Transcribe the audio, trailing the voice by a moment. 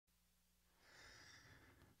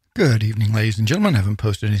Good evening, ladies and gentlemen. I haven't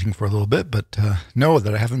posted anything for a little bit, but know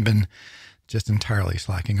that I haven't been just entirely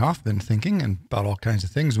slacking off. Been thinking about all kinds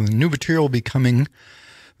of things. And the new material will be coming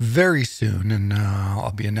very soon, and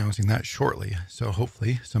I'll be announcing that shortly. So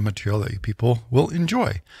hopefully some material that you people will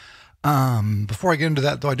enjoy. Before I get into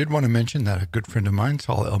that, though, I did want to mention that a good friend of mine,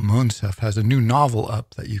 Saul El Monsef, has a new novel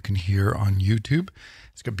up that you can hear on YouTube.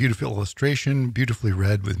 It's got beautiful illustration, beautifully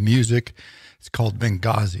read with music. It's called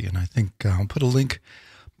Benghazi, and I think I'll put a link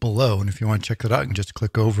below, and if you want to check that out, you can just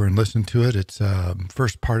click over and listen to it. It's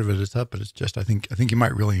first part of it is up, but it's just I think you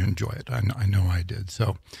might really enjoy it. I know I did.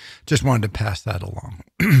 So just wanted to pass that along.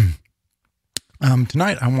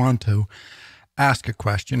 Tonight I want to ask a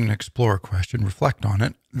question and explore a question, reflect on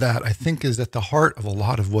it, that I think is at the heart of a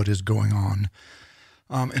lot of what is going on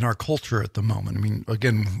in our culture at the moment. I mean,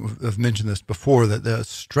 again, I've mentioned this before, that the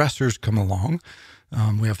stressors come along.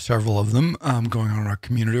 We have several of them going on in our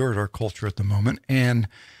community or in our culture at the moment, and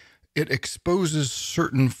it exposes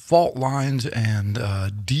certain fault lines and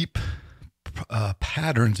deep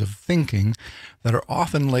patterns of thinking that are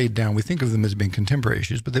often laid down. We think of them as being contemporary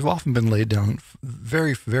issues, but they've often been laid down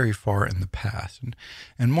very, very far in the past.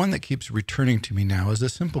 And one that keeps returning to me now is a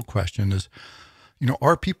simple question is,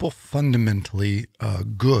 are people fundamentally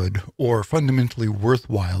good or fundamentally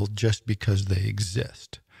worthwhile just because they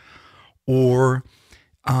exist? Or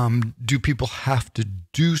do people have to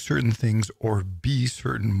do certain things or be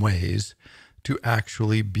certain ways to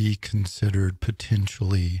actually be considered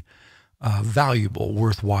potentially valuable,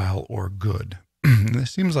 worthwhile, or good?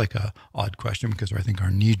 This seems like a odd question because I think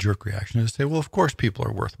our knee-jerk reaction is to say, well, of course people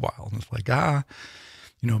are worthwhile. And it's like,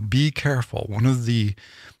 be careful. One of the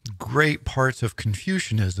great parts of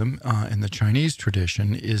Confucianism in the Chinese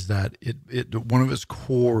tradition is that one of its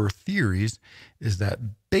core theories is that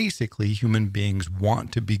basically human beings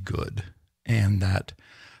want to be good, and that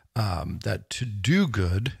to do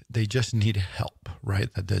good they just need help, right?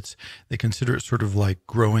 They consider it sort of like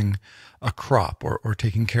growing a crop or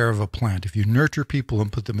taking care of a plant. If you nurture people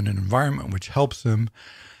and put them in an environment which helps them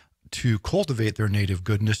to cultivate their native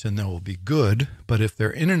goodness, and they will be good. But if they're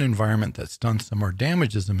in an environment that stunts them or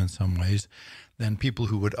damages them in some ways, then people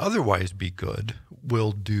who would otherwise be good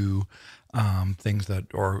will do things that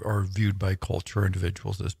are viewed by culture or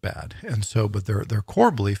individuals as bad. And so, but their core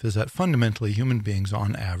belief is that fundamentally human beings,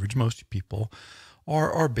 on average, most people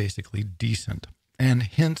are basically decent, and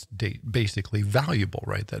hence basically valuable,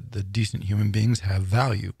 right? That the decent human beings have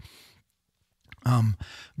value.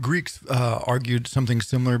 Greeks argued something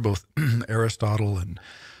similar, both Aristotle and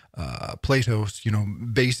Plato,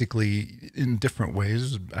 basically in different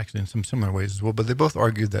ways, actually in some similar ways as well, but they both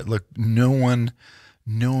argued that, look, no one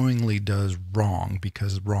knowingly does wrong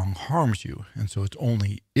because wrong harms you. And so it's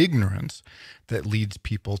only ignorance that leads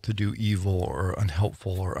people to do evil or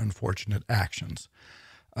unhelpful or unfortunate actions.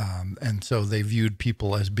 And so they viewed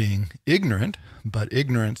people as being ignorant, but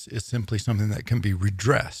ignorance is simply something that can be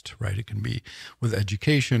redressed, right? It can be with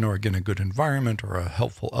education or, again, a good environment or a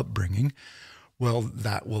helpful upbringing. Well,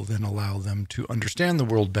 that will then allow them to understand the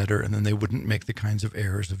world better, and then they wouldn't make the kinds of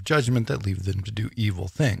errors of judgment that lead them to do evil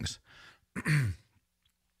things.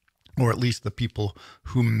 Or at least the people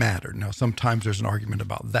who matter. Now, sometimes there's an argument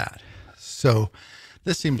about that. So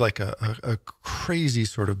this seems like a crazy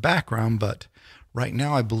sort of background, but right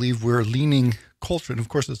now, I believe we're leaning culture, and of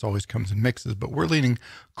course this always comes in mixes, but we're leaning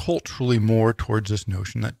culturally more towards this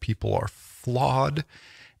notion that people are flawed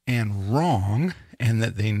and wrong, and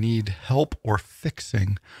that they need help or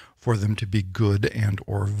fixing for them to be good and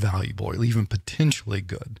or valuable, or even potentially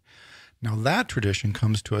good. Now, that tradition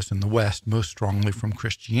comes to us in the West most strongly from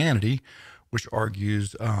Christianity, which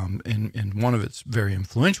argues in one of its very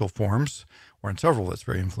influential forms, or in several of its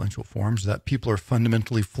very influential forms, that people are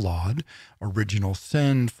fundamentally flawed, original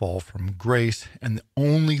sin, fall from grace, and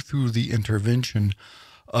only through the intervention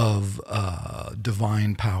of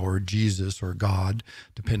divine power, Jesus or God,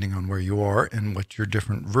 depending on where you are and what your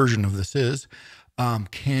different version of this is,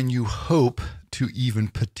 can you hope to even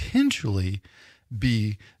potentially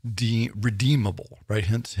be redeemable, right?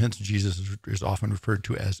 Hence Jesus is often referred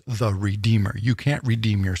to as the Redeemer. You can't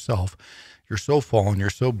redeem yourself. You're so fallen, you're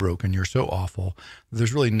so broken, you're so awful.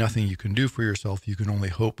 There's really nothing you can do for yourself. You can only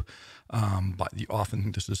hope,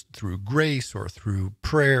 often this is through grace or through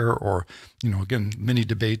prayer, or, again, many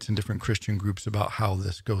debates in different Christian groups about how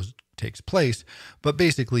this takes place. But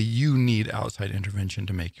basically, you need outside intervention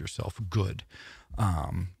to make yourself good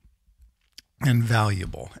and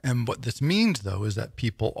valuable. And what this means, though, is that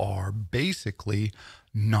people are basically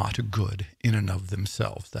not good in and of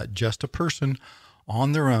themselves, that just a person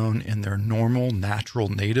on their own in their normal, natural,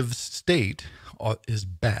 native state is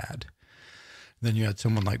bad. Then you had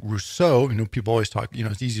someone like Rousseau. People always talk,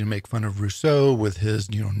 it's easy to make fun of Rousseau with his,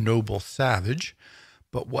 noble savage.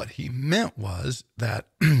 But what he meant was that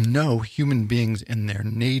no, human beings in their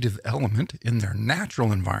native element, in their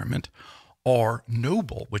natural environment, are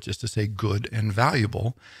noble, which is to say good and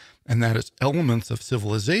valuable, and that it's elements of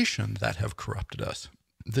civilization that have corrupted us.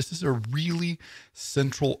 This is a really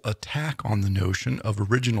central attack on the notion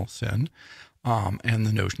of original sin, and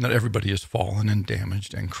the notion that everybody is fallen and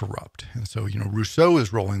damaged and corrupt. And so, Rousseau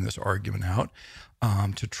is rolling this argument out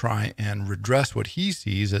to try and redress what he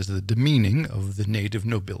sees as the demeaning of the native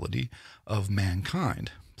nobility of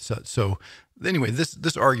mankind. So anyway,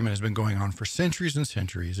 this argument has been going on for centuries and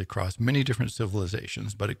centuries across many different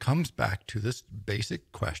civilizations, but it comes back to this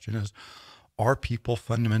basic question: is, are people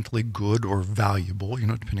fundamentally good or valuable,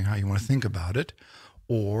 depending how you want to think about it,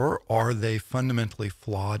 or are they fundamentally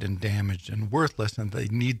flawed and damaged and worthless, and they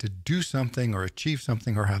need to do something or achieve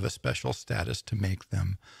something or have a special status to make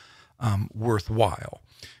them worthwhile?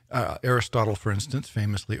 Aristotle, for instance,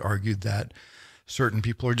 famously argued that certain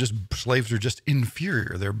people are just, slaves are just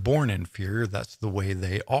inferior. They're born inferior. That's the way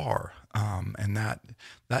they are. And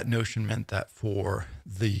that notion meant that for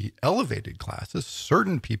the elevated classes,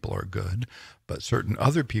 certain people are good, but certain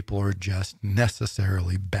other people are just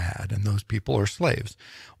necessarily bad. And those people are slaves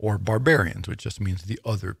or barbarians, which just means the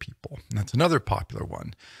other people. And that's another popular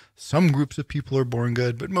one. Some groups of people are born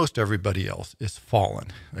good, but most everybody else is fallen.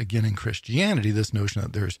 Again, in Christianity, this notion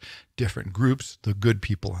that there's different groups, the good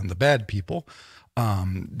people and the bad people.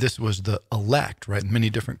 This was the elect, right? Many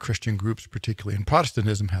different Christian groups, particularly in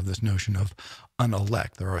Protestantism, have this notion of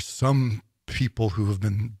unelect. There are some people who have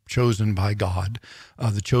been chosen by God.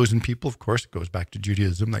 The chosen people, of course, it goes back to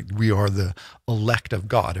Judaism, like we are the elect of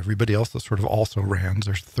God. Everybody else is sort of also rans,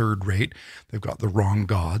 they're third rate. They've got the wrong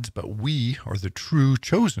gods, but we are the true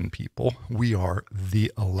chosen people. We are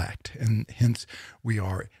the elect, and hence we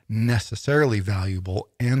are necessarily valuable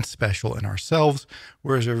and special in ourselves,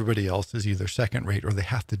 whereas everybody else is either second rate or they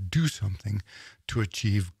have to do something to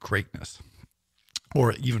achieve greatness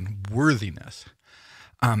or even worthiness.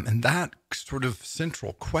 And that sort of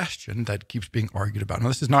central question that keeps being argued about. Now,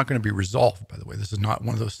 this is not going to be resolved, by the way. This is not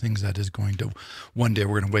one of those things that is going to, one day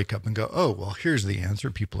we're going to wake up and go, oh, well, here's the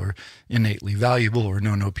answer. People are innately valuable, or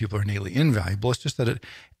no, people are innately invaluable. It's just that it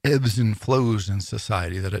ebbs and flows in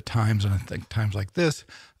society, that at times, and I think times like this,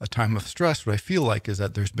 a time of stress, what I feel like is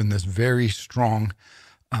that there's been this very strong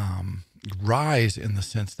rise in the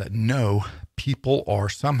sense that no, people are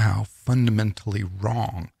somehow fundamentally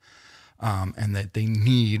wrong. And that they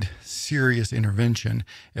need serious intervention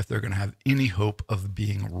if they're going to have any hope of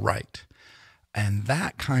being right. And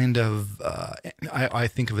that kind of, I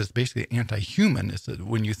think of as basically anti-human, is that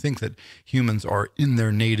when you think that humans are in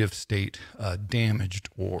their native state damaged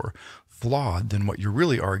or flawed, then what you're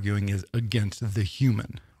really arguing is against the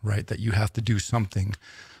human, right? That you have to do something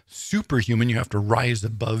superhuman. You have to rise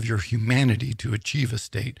above your humanity to achieve a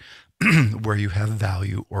state where you have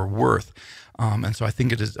value or worth. And so I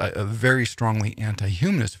think it is a very strongly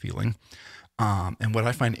anti-humanist feeling. And what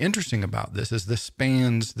I find interesting about this is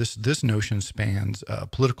this notion spans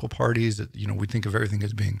political parties. We think of everything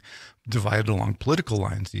as being divided along political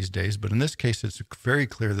lines these days, but in this case, it's very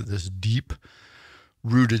clear that this deep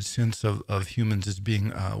rooted sense of humans as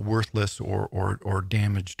being worthless or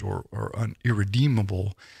damaged or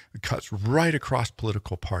irredeemable cuts right across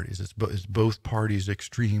political parties. It's both parties,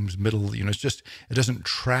 extremes, middle. It doesn't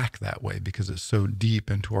track that way because it's so deep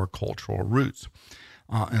into our cultural roots.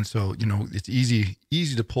 And so, it's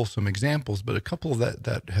easy to pull some examples, but a couple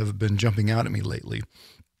that have been jumping out at me lately.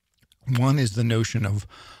 One is the notion of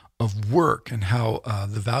work and how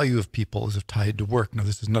the value of people is tied to work. Now,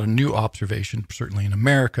 this is not a new observation, certainly in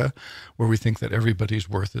America, where we think that everybody's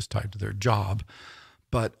worth is tied to their job.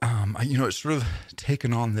 But, it's sort of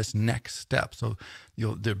taken on this next step. So,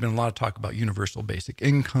 there's been a lot of talk about universal basic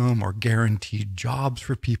income or guaranteed jobs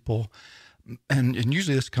for people. And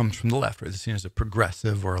usually this comes from the left, right? It's seen as a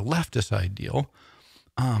progressive or a leftist ideal.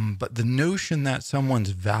 But the notion that someone's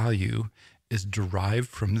value is derived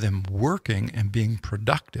from them working and being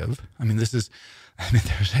productive. There's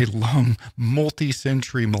a long,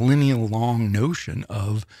 multi-century, millennial-long notion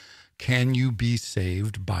of, can you be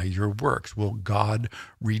saved by your works? Will God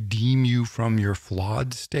redeem you from your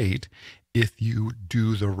flawed state if you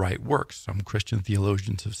do the right works? Some Christian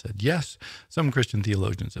theologians have said yes. Some Christian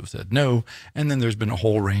theologians have said no. And then there's been a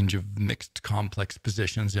whole range of mixed, complex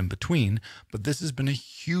positions in between. But this has been a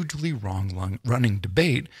hugely running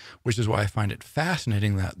debate, which is why I find it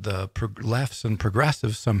fascinating that the lefts and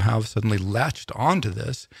progressives somehow suddenly latched onto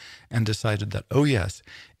this and decided that, oh yes,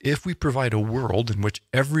 if we provide a world in which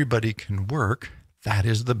everybody can work, that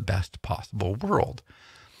is the best possible world.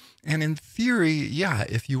 And in theory, yeah,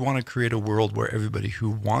 if you want to create a world where everybody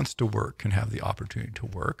who wants to work can have the opportunity to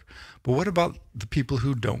work, but what about the people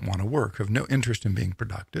who don't want to work, have no interest in being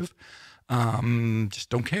productive,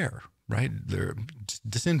 just don't care, right? They're just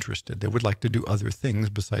disinterested. They would like to do other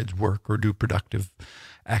things besides work or do productive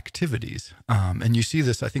activities. And you see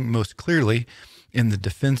this, I think, most clearly in the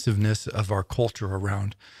defensiveness of our culture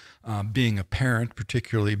around being a parent,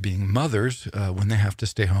 particularly being mothers, when they have to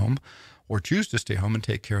stay home or choose to stay home and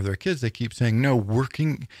take care of their kids. They keep saying, no,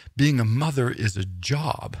 being a mother is a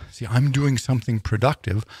job. See, I'm doing something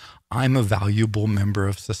productive. I'm a valuable member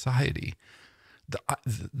of society.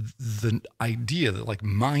 The idea, the like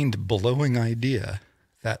mind-blowing idea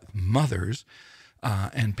that mothers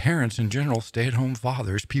and parents in general, stay-at-home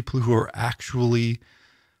fathers, people who are actually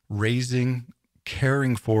raising,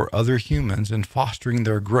 caring for other humans and fostering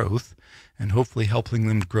their growth and hopefully helping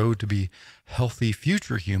them grow to be healthy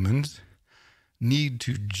future humans, need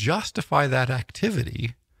to justify that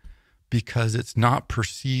activity because it's not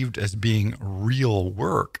perceived as being real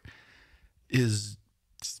work is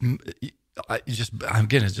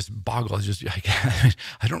again, it's just boggles. It's just,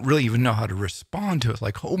 I don't really even know how to respond to it.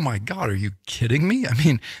 Like, oh my God, are you kidding me? I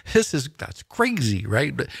mean, that's crazy,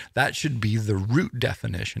 right? But that should be the root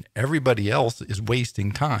definition. Everybody else is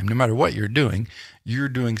wasting time. No matter what you're doing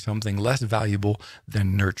something less valuable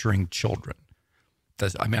than nurturing children.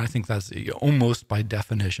 I think that's almost by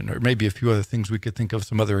definition, or maybe a few other things we could think of,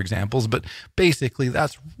 some other examples, but basically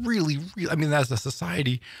that's really, as a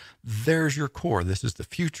society, there's your core. This is the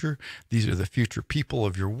future. These are the future people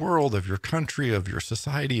of your world, of your country, of your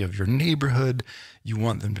society, of your neighborhood. You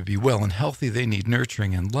want them to be well and healthy. They need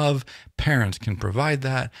nurturing and love. Parents can provide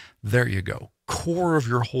that. There you go. Core of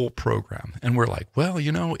your whole program. And we're like, well,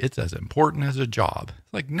 it's as important as a job.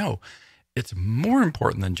 It's like, no. It's more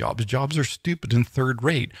important than jobs. Jobs are stupid and third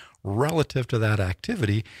rate relative to that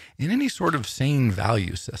activity in any sort of sane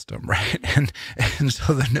value system, right? And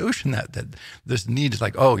so the notion that this need is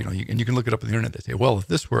like, and you can look it up on the internet. They say, well, if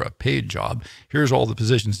this were a paid job, here's all the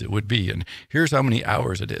positions it would be, and here's how many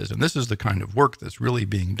hours it is, and this is the kind of work that's really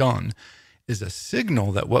being done, is a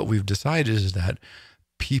signal that what we've decided is that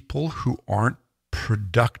people who aren't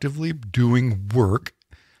productively doing work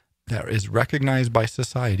that is recognized by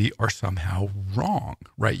society are somehow wrong,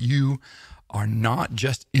 right? You are not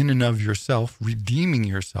just in and of yourself redeeming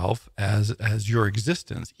yourself as your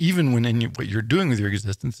existence, even when what you're doing with your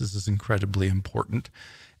existence is incredibly important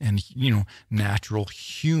and, natural,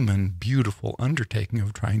 human, beautiful undertaking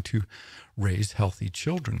of trying to raise healthy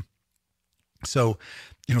children. So,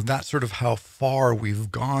 that's sort of how far we've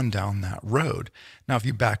gone down that road. Now, if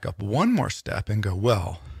you back up one more step and go,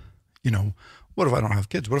 well, what if I don't have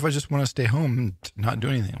kids? What if I just want to stay home and not do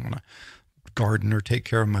anything? I want to garden or take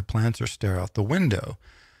care of my plants or stare out the window.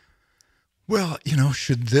 Well,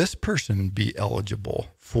 should this person be eligible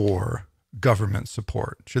for government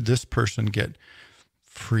support? Should this person get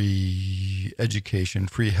free education,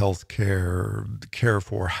 free health care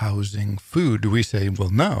for housing, food? Do we say,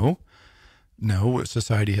 well, no,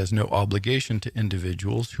 society has no obligation to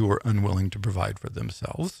individuals who are unwilling to provide for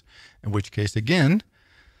themselves, in which case, again,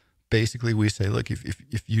 basically, we say, look,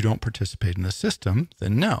 if you don't participate in the system,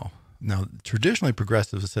 then no. Now, traditionally,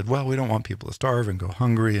 progressives have said, well, we don't want people to starve and go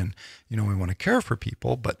hungry, and we want to care for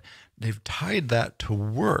people, but they've tied that to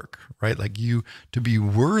work, right? Like to be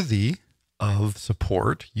worthy of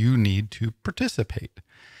support, you need to participate.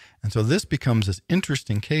 And so this becomes this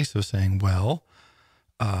interesting case of saying, well,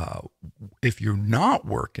 if you're not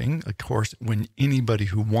working, of course, when anybody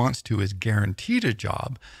who wants to is guaranteed a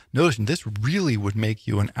job, notice this really would make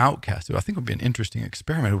you an outcast. So I think it would be an interesting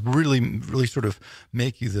experiment. It would really, really sort of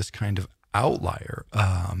make you this kind of outlier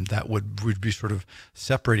that would be sort of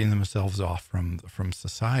separating themselves off from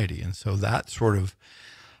society. And so that sort of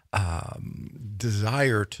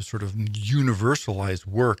desire to sort of universalize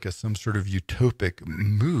work as some sort of utopic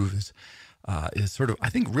move is sort of, I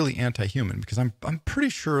think, really anti-human, because I'm pretty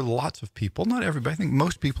sure lots of people, not everybody, I think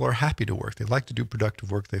most people are happy to work. They like to do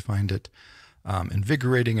productive work. They find it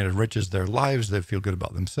invigorating. It enriches their lives. They feel good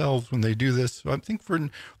about themselves when they do this. So I think for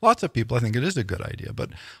lots of people, I think it is a good idea. But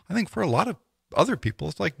I think for a lot of other people,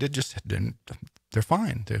 it's like they're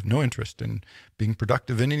fine. They have no interest in being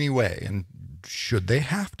productive in any way. And should they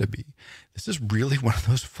have to be? This is really one of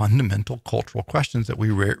those fundamental cultural questions that we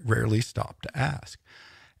rarely stop to ask.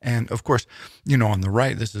 And of course, on the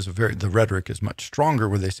right, the rhetoric is much stronger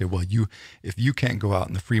where they say, well, if you can't go out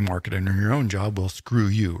in the free market and earn your own job, well, screw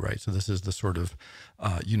you, right? So this is the sort of,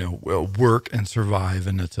 work and survive,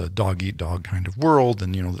 and it's a dog eat dog kind of world,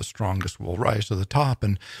 and, the strongest will rise to the top.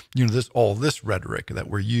 And, all this rhetoric that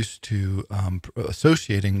we're used to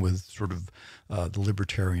associating with sort of the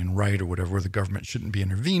libertarian right or whatever, where the government shouldn't be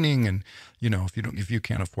intervening. And, if you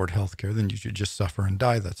can't afford healthcare, then you should just suffer and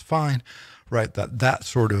die. That's fine. Right, that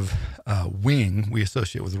sort of wing we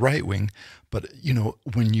associate with right wing, but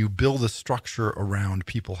when you build a structure around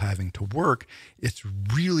people having to work, it's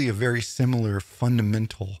really a very similar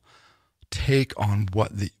fundamental take on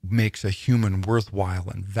what makes a human worthwhile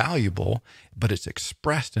and valuable, but it's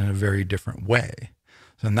expressed in a very different way.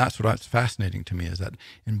 And that's what's fascinating to me, is that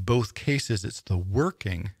in both cases, it's the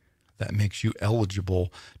working that makes you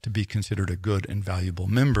eligible to be considered a good and valuable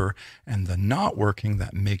member, and the not working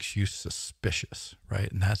that makes you suspicious,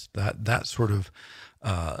 right? And that's that sort of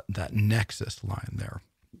that nexus line there.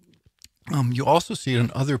 You also see it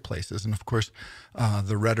in other places, and of course,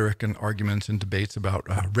 the rhetoric and arguments and debates about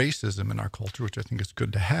racism in our culture, which I think is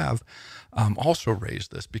good to have, also raise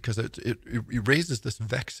this, because it raises this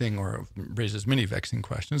vexing, or raises many vexing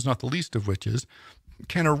questions, not the least of which is,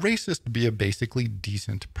 can a racist be a basically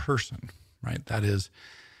decent person, right? That is,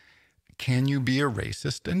 can you be a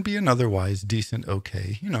racist and be an otherwise decent,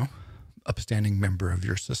 okay, upstanding member of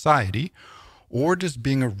your society? Or does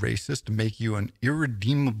being a racist make you an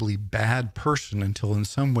irredeemably bad person until in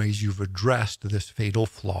some ways you've addressed this fatal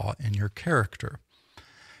flaw in your character?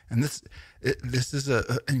 And this is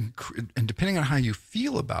and depending on how you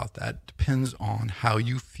feel about that, depends on how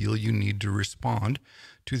you feel you need to respond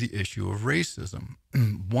to the issue of racism.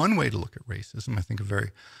 One way to look at racism, I think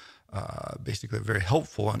basically a very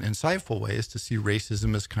helpful and insightful way, is to see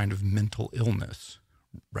racism as kind of mental illness,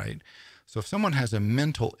 right? So if someone has a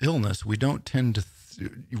mental illness, we don't tend to,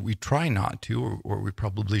 we try not to, or we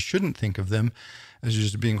probably shouldn't think of them as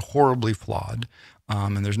just being horribly flawed,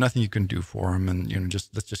 and there's nothing you can do for them, and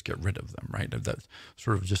let's just get rid of them, right? That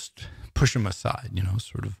sort of just push them aside,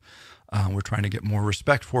 sort of. We're trying to get more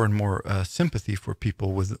respect for and more sympathy for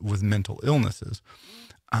people with mental illnesses,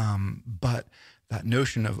 but that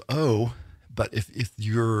notion of but if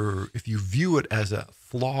you view it as a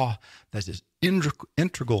flaw that is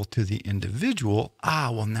integral to the individual,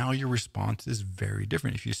 well, now your response is very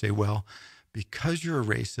different. If you say, well, because you're a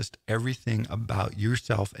racist, everything about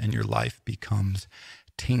yourself and your life becomes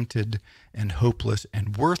tainted and hopeless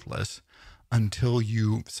and worthless until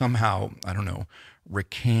you somehow, I don't know,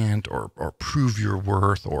 recant or prove your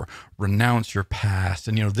worth or renounce your past.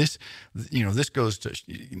 And this goes to,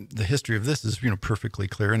 the history of this is perfectly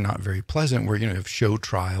clear and not very pleasant, where you have show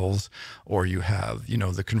trials, or you have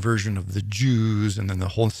the conversion of the Jews, and then the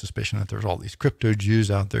whole suspicion that there's all these crypto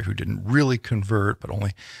Jews out there who didn't really convert but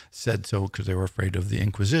only said so because they were afraid of the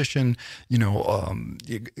Inquisition.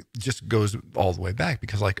 It just goes all the way back,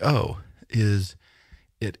 because is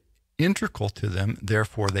it integral to them,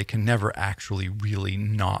 therefore they can never actually really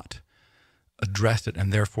not address it,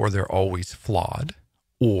 and therefore they're always flawed?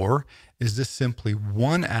 Or is this simply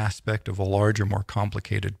one aspect of a larger, more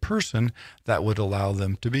complicated person that would allow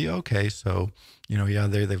them to be okay? So,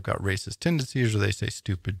 they've got racist tendencies, or they say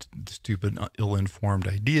stupid, ill-informed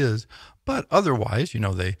ideas, but otherwise,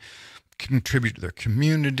 they contribute to their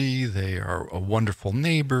community. They are wonderful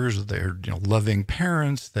neighbors. They're loving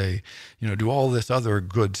parents. They do all this other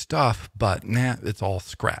good stuff. But it's all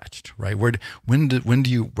scratched, right? Where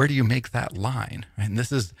do you make that line? And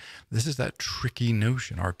this is that tricky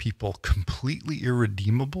notion. Are people completely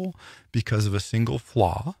irredeemable because of a single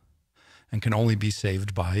flaw, and can only be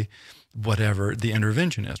saved by whatever the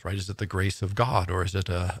intervention is, right? Is it the grace of God, or is it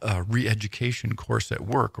a re-education course at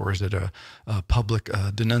work, or is it a public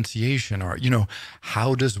denunciation, or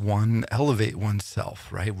how does one elevate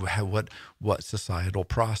oneself, right? What societal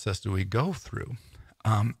process do we go through?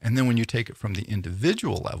 And then when you take it from the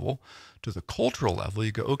individual level to the cultural level,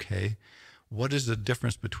 you go, okay, what is the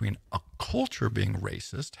difference between a culture being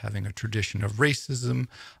racist, having a tradition of racism,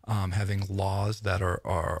 having laws that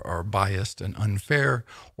are biased and unfair,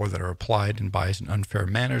 or that are applied in biased and unfair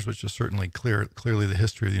manners, which is certainly clearly the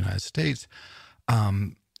history of the United States?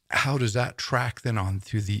 How does that track then on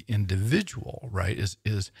to the individual, right?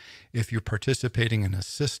 Is if you're participating in a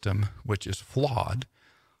system which is flawed,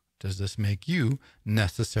 does this make you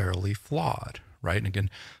necessarily flawed, right? And again,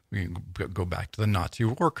 we go back to the Nazi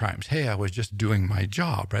war crimes. Hey, I was just doing my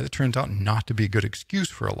job, right? It turns out not to be a good excuse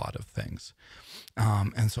for a lot of things.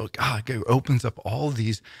 And so, it opens up all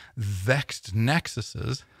these vexed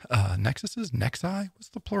nexuses. Nexi? What's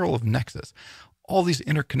the plural of nexus? all these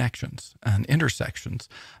interconnections and intersections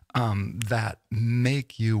that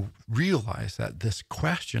make you realize that this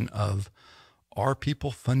question of, are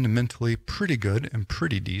people fundamentally pretty good and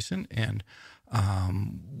pretty decent, and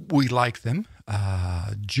we like them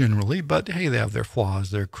generally, but hey, they have their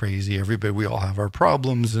flaws. They're crazy. Everybody, we all have our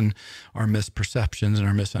problems and our misperceptions and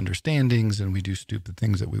our misunderstandings, and we do stupid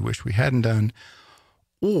things that we wish we hadn't done.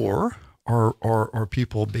 Or are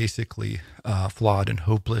people basically flawed and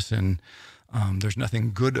hopeless, and there's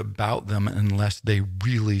nothing good about them unless they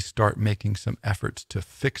really start making some efforts to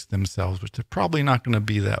fix themselves, which is probably not going to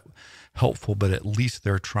be that helpful, but at least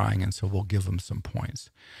they're trying, and so we'll give them some points.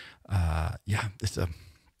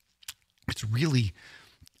 It's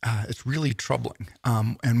really troubling.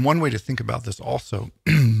 And one way to think about this also,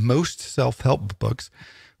 most self-help books,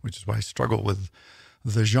 which is why I struggle with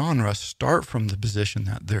the genre, start from the position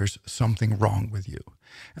that there's something wrong with you.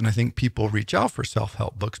 And I think people reach out for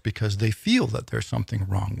self-help books because they feel that there's something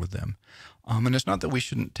wrong with them. And it's not that we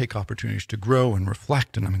shouldn't take opportunities to grow and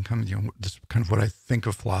reflect. And I mean, this kind of what I think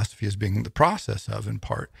of philosophy as being the process of, in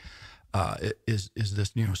part, is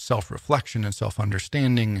this, self-reflection and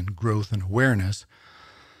self-understanding and growth and awareness.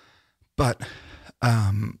 But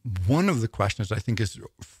one of the questions I think is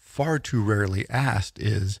far too rarely asked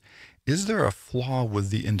is there a flaw with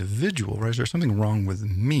the individual, or is there something wrong with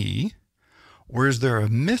me? Or is there a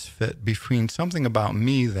misfit between something about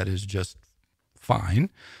me that is just fine,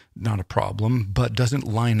 not a problem, but doesn't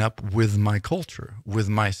line up with my culture, with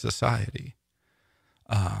my society?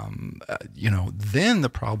 Then the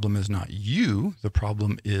problem is not you. The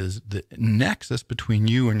problem is the nexus between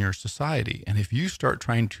you and your society. And if you start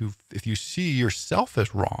if you see yourself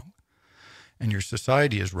as wrong and your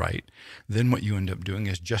society is right, then what you end up doing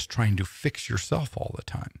is just trying to fix yourself all the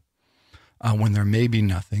time. When there may be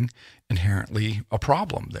nothing inherently a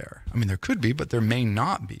problem there. I mean, there could be, but there may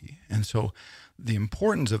not be. And so the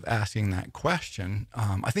importance of asking that question,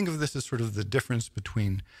 I think of this as sort of the difference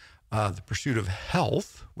between the pursuit of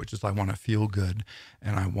health, which is I want to feel good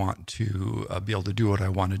and I want to be able to do what I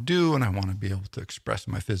want to do, and I want to be able to express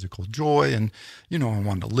my physical joy, and I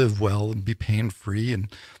want to live well and be pain-free, and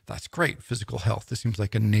that's great. Physical health. This seems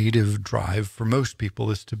like a native drive for most people,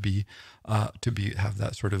 is to have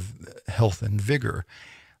that sort of health and vigor,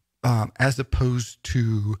 as opposed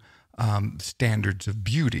to standards of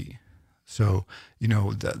beauty. So,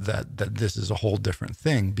 that this is a whole different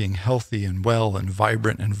thing. Being healthy and well and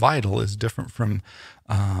vibrant and vital is different from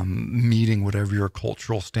meeting whatever your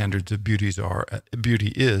cultural standards of beauty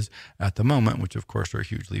is at the moment, which of course are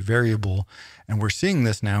hugely variable. And we're seeing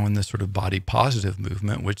this now in this sort of body positive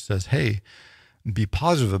movement, which says, hey, be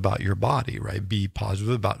positive about your body, right? Be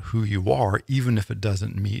positive about who you are, even if it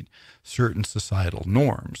doesn't meet certain societal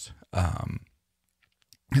norms.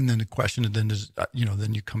 And then the question then is,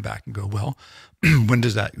 then you come back and go, well, when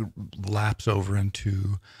does that lapse over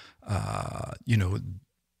into,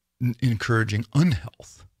 encouraging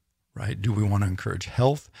unhealth, right? Do we want to encourage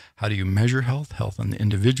health? How do you measure health? Health on the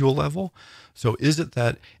individual level. So is it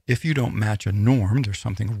that if you don't match a norm, there's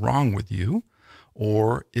something wrong with you?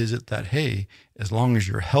 Or is it that, hey, as long as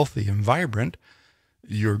you're healthy and vibrant,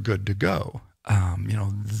 you're good to go?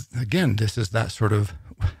 Again, this is that sort of,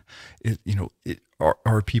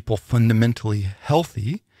 are people fundamentally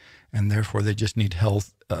healthy, and therefore they just need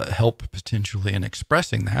help potentially in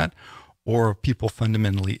expressing that? Or are people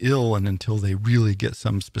fundamentally ill, and until they really get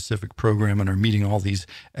some specific program and are meeting all these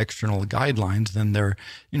external guidelines, then they're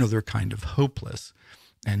kind of hopeless.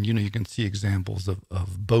 And, you can see examples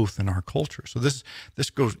of both in our culture. So this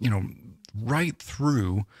goes, right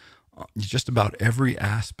through just about every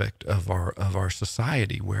aspect of our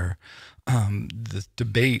society, where the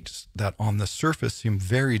debates that on the surface seem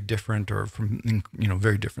very different, or from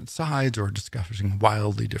very different sides, or discussing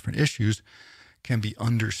wildly different issues, can be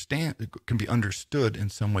understood in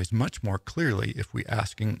some ways much more clearly if we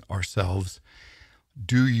asking ourselves,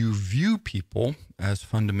 do you view people as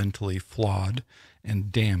fundamentally flawed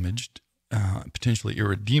and damaged, potentially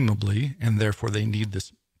irredeemably, and therefore they need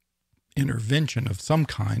this intervention of some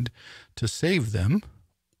kind to save them?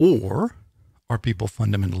 Or are people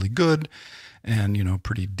fundamentally good and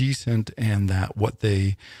pretty decent, and that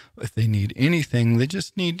if they need anything, they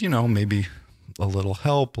just need maybe a little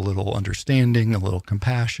help, a little understanding, a little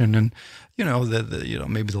compassion, and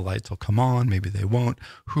maybe the lights will come on, maybe they won't,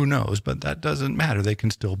 who knows? But that doesn't matter. They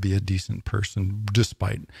can still be a decent person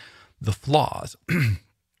despite the flaws.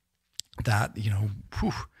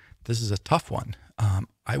 This is a tough one.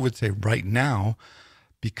 I would say right now,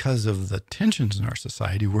 because of the tensions in our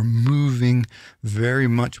society, we're moving very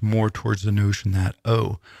much more towards the notion that,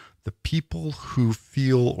 the people who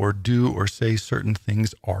feel or do or say certain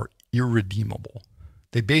things are irredeemable.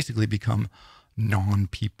 They basically become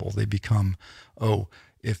non-people. They become, oh,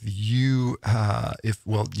 if you,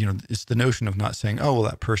 it's the notion of not saying, oh, well,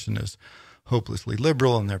 that person is hopelessly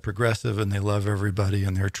liberal and they're progressive and they love everybody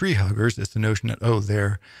and they're tree huggers. It's the notion that, oh,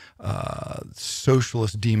 they're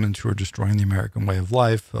socialist demons who are destroying the American way of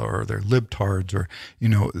life, or they're libtards, or,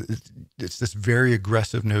 it's this very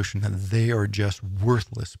aggressive notion that they are just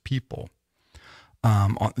worthless people.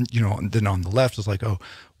 Then on the left is like, oh,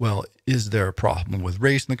 well, is there a problem with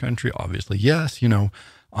race in the country? Obviously, yes.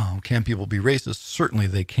 Can people be racist? Certainly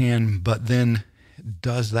they can. But then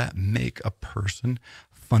does that make a person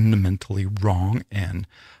fundamentally wrong and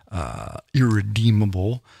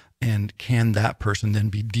irredeemable? And can that person then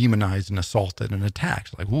be demonized and assaulted and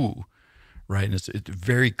attacked? Like, ooh, right? And it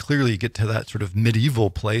very clearly get to that sort of medieval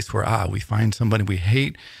place where, we find somebody we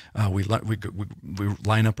hate, we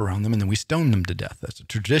line up around them and then we stone them to death. That's a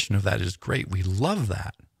tradition of that is great. We love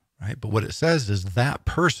that, right? But what it says is that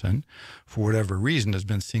person, for whatever reason, has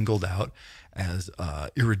been singled out as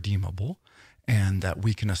irredeemable, and that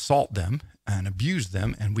we can assault them and abuse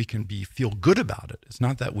them and we can feel good about it. It's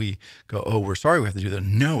not that we go, oh, we're sorry we have to do that.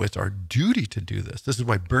 No, it's our duty to do this. This is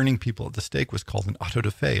why burning people at the stake was called an auto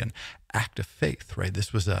de fe, an act of faith, right?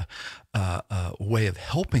 This was a way of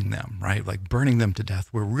helping them, right? Like burning them to death,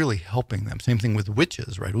 we're really helping them. Same thing with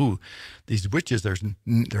witches, right? Ooh, these witches,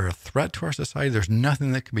 they're a threat to our society. There's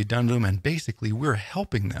nothing that can be done to them. And basically we're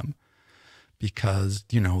helping them because,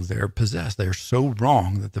 they're possessed. They're so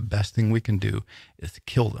wrong that the best thing we can do is to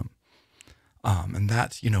kill them. And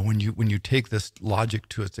that's, when you take this logic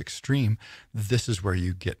to its extreme, this is where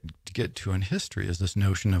you get to in history, is this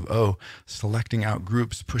notion of, selecting out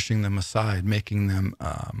groups, pushing them aside, making them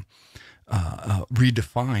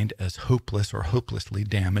redefined as hopeless or hopelessly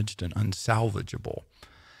damaged and unsalvageable.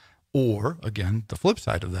 Or, again, the flip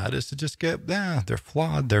side of that is to just get, they're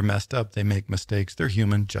flawed, they're messed up, they make mistakes, they're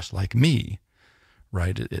human just like me.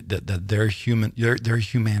 Right? That their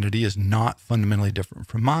humanity is not fundamentally different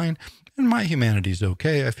from mine, and my humanity is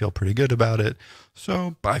okay. I feel pretty good about it.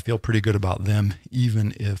 So I feel pretty good about them,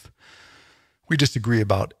 even if we disagree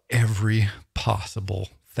about every possible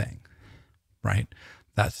thing. Right?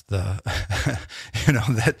 That's the,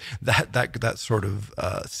 that sort of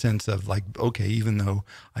sense of like, okay, even though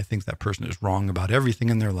I think that person is wrong about everything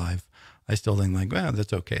in their life, I still think like, well,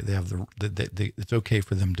 that's okay. They have it's okay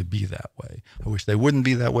for them to be that way. I wish they wouldn't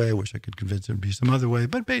be that way. I wish I could convince them to be some other way.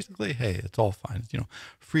 But basically, hey, it's all fine. It's,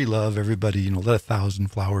 free love. Everybody, let 1,000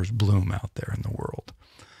 flowers bloom out there in the world.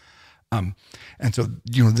 And so,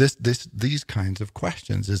 these kinds of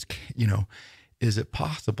questions is, is it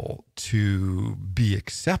possible to be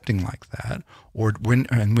accepting like that, or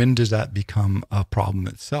when does that become a problem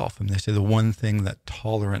itself? And they say the one thing that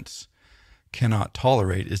tolerance cannot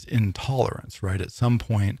tolerate is intolerance, right? At some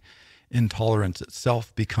point, intolerance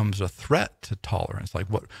itself becomes a threat to tolerance. Like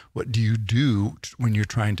what do you do when you're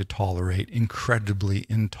trying to tolerate incredibly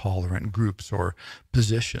intolerant groups or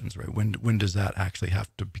positions, right? When does that actually have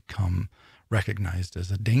to become recognized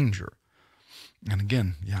as a danger? And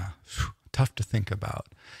again, tough to think about.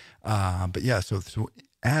 But yeah, so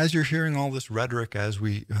as you're hearing all this rhetoric, as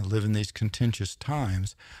we live in these contentious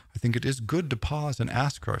times, I think it is good to pause and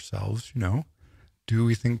ask ourselves, do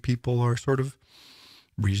we think people are sort of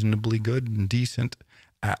reasonably good and decent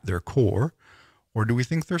at their core? Or do we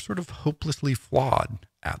think they're sort of hopelessly flawed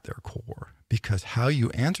at their core? Because how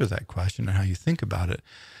you answer that question and how you think about it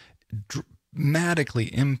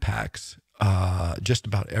dramatically impacts just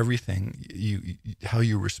about everything. How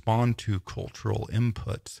you respond to cultural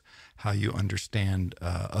inputs, how you understand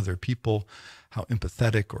other people, how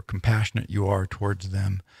empathetic or compassionate you are towards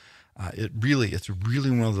them. It's really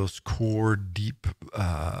one of those core, deep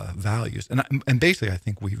values. And basically, I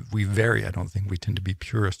think we vary. I don't think we tend to be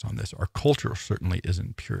purist on this. Our culture certainly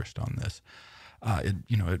isn't purist on this.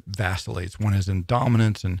 It vacillates. One is in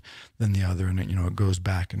dominance, and then the other, and it goes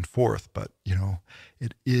back and forth. But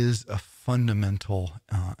it is a fundamental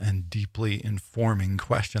and deeply informing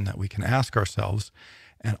question that we can ask ourselves,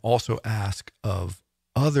 and also ask of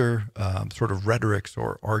other sort of rhetorics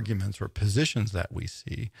or arguments or positions that we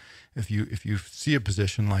see. If you see a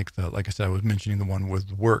position like I said, I was mentioning the one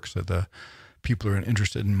with work, so the people who are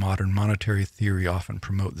interested in modern monetary theory often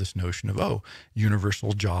promote this notion of,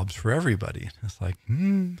 universal jobs for everybody. It's like,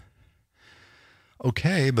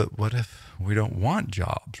 okay, but what if we don't want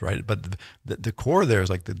jobs, right? But the core there is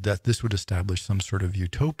like that this would establish some sort of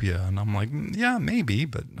utopia. And I'm like, yeah, maybe,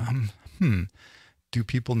 but do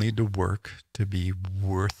people need to work to be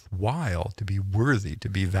worthwhile, to be worthy, to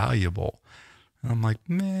be valuable? And I'm like,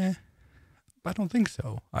 I don't think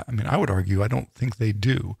so. I mean, I would argue I don't think they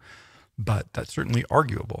do. but that's certainly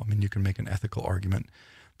arguable. I mean, you can make an ethical argument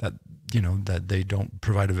that, that they don't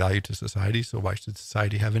provide a value to society, so why should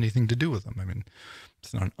society have anything to do with them? I mean,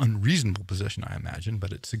 it's not an unreasonable position, I imagine,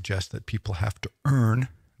 but it suggests that people have to earn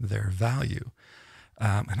their value.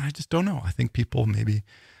 And I just don't know. I think people maybe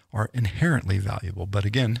are inherently valuable, but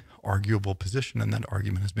again, arguable position, and that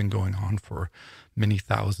argument has been going on for many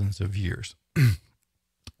thousands of years.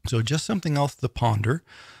 So just something else to ponder,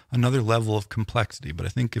 another level of complexity. But I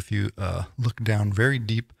think if you look down very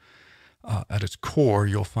deep at its core,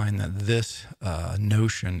 you'll find that this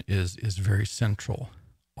notion is very central.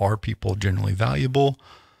 Are people generally valuable?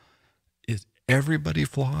 Is everybody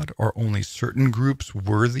flawed? Are only certain groups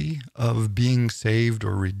worthy of being saved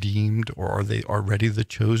or redeemed? Or are they already the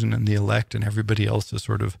chosen and the elect, and everybody else is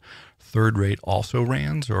sort of third-rate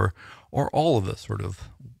also-rans? Or all of us sort of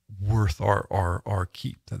worth our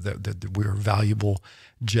keep, that we're valuable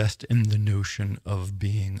just in the notion of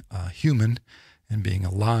being human and being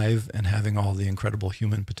alive and having all the incredible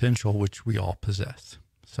human potential which we all possess.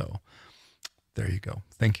 So there you go.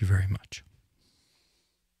 Thank you very much.